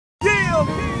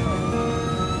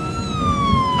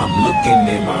I'm looking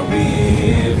in my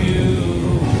rear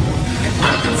view, and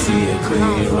I can see a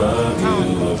clearer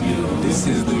view of you. This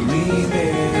is the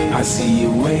remix. I see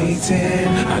you waiting,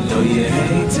 I know you're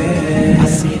hating. I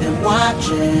see them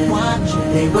watching,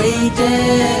 they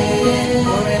waiting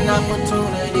for an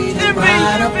opportunity to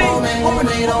ride up on me. Hoping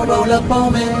they don't roll up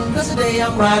on me, cause today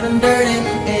I'm riding dirty.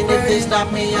 And if they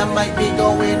stop me, I might be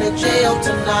going to jail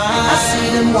tonight. I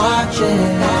see them watching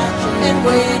and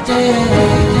waiting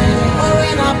for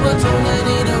an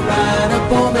opportunity to ride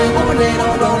up on me. Hoping they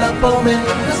don't roll up on me,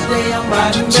 cause today I'm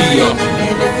riding dirty.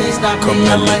 And if they stop me,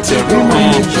 I might be going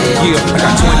to jail. I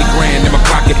got 20 grand in my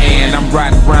pocket and I'm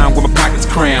riding around with my pockets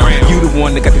crammed. You the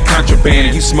one that got the contraband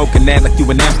and you smoking that like you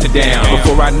in Amsterdam.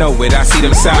 Before I know it, I see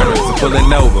them sirens pulling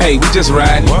over. Hey, we just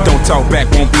riding. Don't talk back,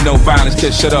 won't be no violence.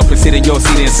 Just shut up and sit in your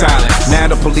seat in silence. Now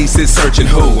the police is searching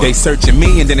who? They searching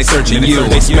me and then they searching you.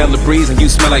 They smell the breeze and you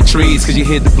smell like trees, cause you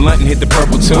hit the blunt and hit the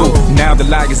purple too. Now the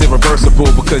lie is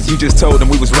irreversible because you just told them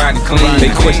we was riding clean. They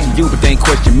question you but they ain't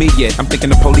question me yet. I'm thinking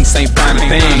the police ain't find a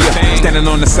thing. Standing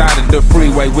on the side of the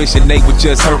freeway wishing they would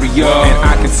just hurry up. And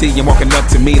I can see him walking up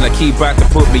to me like he about to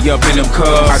put me up in them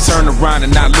cubs. I turn around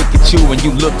and I look at you and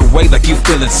you look away like you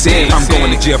feeling sick. I'm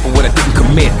going to jail for what I didn't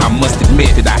commit. I must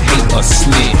admit that I hate a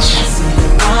snitch.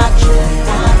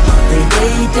 They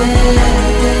waiting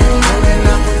for an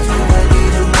opportunity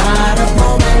to ride up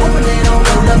on me. Hoping they don't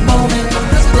roll up on me,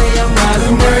 cause today I'm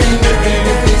riding dirty. And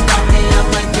if they stop me, I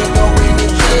might be going to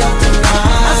jail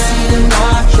tonight. I see them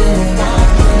watching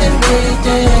and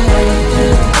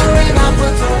waiting for an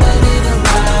opportunity to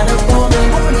ride up on me.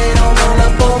 Hoping they don't roll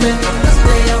up on me, cause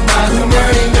today I'm riding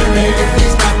dirty. And if they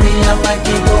stop me, I might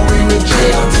be going to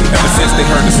jail tonight. Ever since they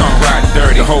heard the song Riding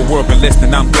Dirty, the whole world been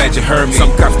listening, I'm glad you heard me.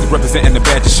 Some cops still representing the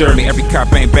badge assure me. Every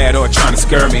cop ain't bad or trying to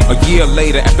scare me. A year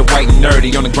later, after white and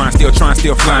nerdy, on the grind still trying,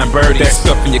 still flying birdies. That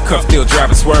stuff in your cup still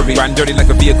driving swervy. Riding dirty like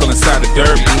a vehicle inside a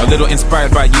derby. A little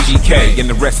inspired by UGK, and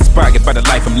the rest inspired by the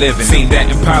life I'm living. Seen that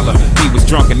Impala, he was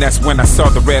drunk and that's when I saw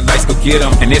the red lights go get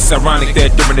him. And it's ironic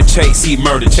that during the chase, he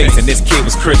murdered Chase and this kid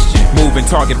was Christian. Moving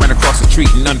target, ran across the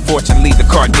street and unfortunately the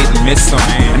car didn't miss him.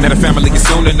 And now the family is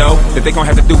soon to know that they gon'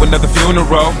 have to do another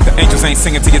funeral. The angels ain't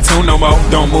singing to your tune no more.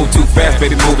 Don't move too fast,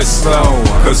 baby, move it slow.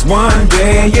 Cause one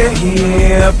day you're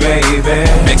here, baby.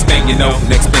 Next thing you know,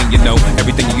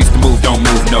 everything you used to move don't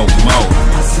move no more.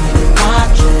 I see them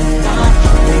watching,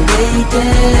 they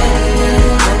waiting